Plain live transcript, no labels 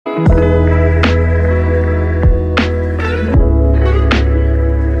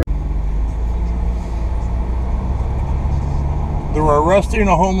They're arresting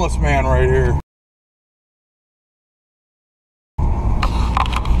a homeless man right here.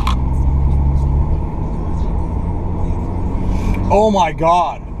 Oh my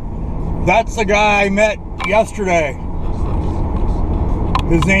God. That's the guy I met yesterday.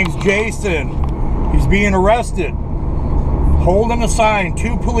 His name's Jason. He's being arrested. Holding a sign.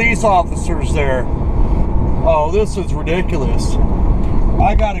 2 police officers there. Oh, this is ridiculous.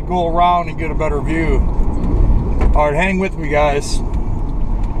 I gotta go around and get a better view. Alright, hang with me, guys.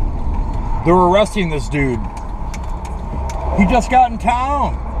 They're arresting this dude. He just got in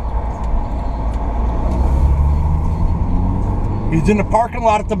town. He's in the parking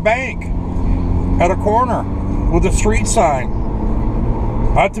lot at the bank. At a corner. With a street sign.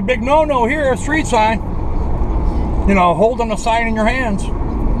 That's a big no-no here, a street sign. You know, holding a sign in your hands.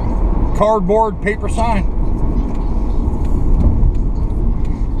 Cardboard, paper sign.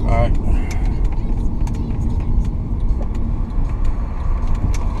 Alright.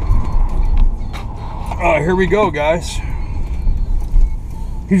 Here we go, guys.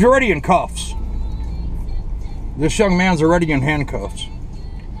 He's already in cuffs. This young man's already in handcuffs.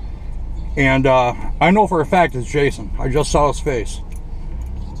 And I know for a fact it's Jason. I just saw his face.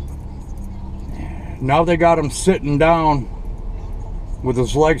 Now they got him sitting down with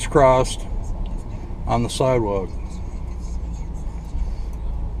his legs crossed on the sidewalk.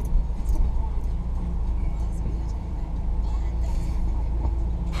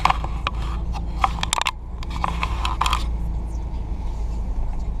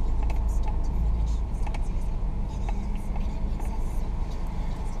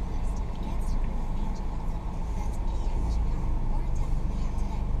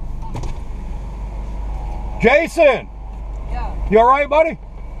 Jason! Yeah. You alright, buddy?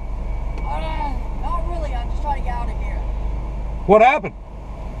 Not really. I'm just trying to get out of here. What happened?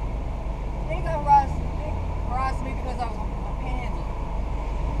 I think they harassed me because I was panhandling.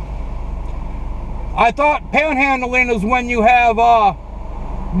 I thought panhandling is when you have,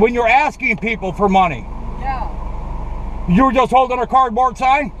 when you're asking people for money. Yeah. You were just holding a cardboard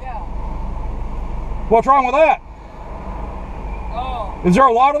sign? Yeah. What's wrong with that? Oh. Is there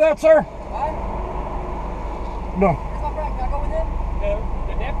a lot of that, sir? What? No. Where's my friend? Can I go with him?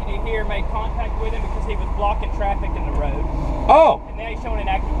 The deputy here made contact with him because he was blocking traffic in the road. Oh. And now he's showing an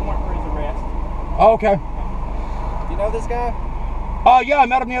active warrant for his arrest. Okay. Do you know this guy? Yeah, I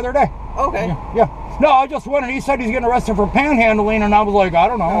met him the other day. Okay. Yeah. No, I just wondered. He said he's getting arrested for panhandling, and I was like, I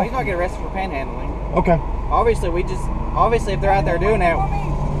don't know. No, he's not getting arrested for panhandling. Okay. Obviously, if they're out there doing that,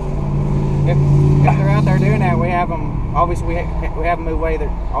 if they're out there doing that, we have them. Obviously, we have them move away. That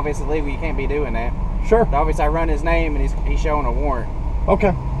obviously legally you can't be doing that. Sure. But obviously, I run his name, and he's showing a warrant.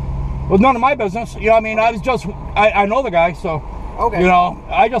 Okay. Well, none of my business. You know, I mean, I was just, I know the guy, so. Okay. You know,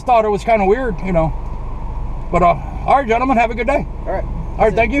 I just thought it was kind of weird, you know. But, all right, gentlemen, have a good day. All right. All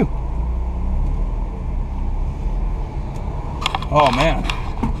right, thank you. Oh, man.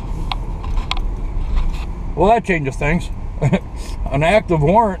 Well, that changes things. An active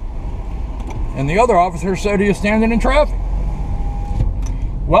warrant, and the other officer said he is standing in traffic.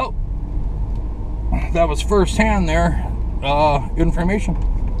 Well, that was firsthand there information.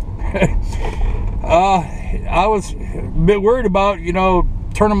 I was a bit worried about, you know,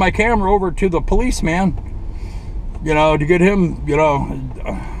 turning my camera over to the policeman, you know, to get him, you know,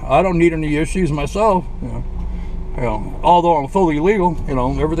 I don't need any issues myself, you know, although I'm fully legal, you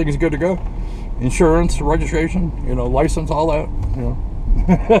know, everything is good to go. Insurance, registration, you know, license, all that, you know.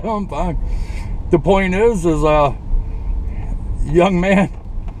 I'm fine. The point is young man,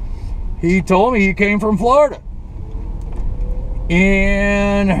 he told me he came from Florida.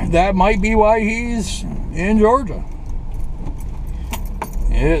 And that might be why he's in Georgia.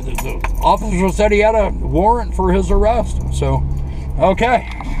 The officer said he had a warrant for his arrest. So, okay,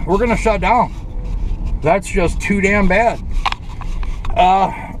 we're going to shut down. That's just too damn bad.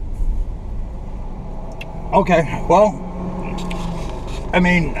 Okay, well, I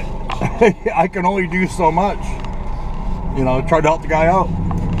mean, I can only do so much. You know, try to help the guy out.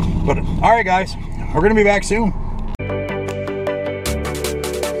 But, all right, guys, we're going to be back soon.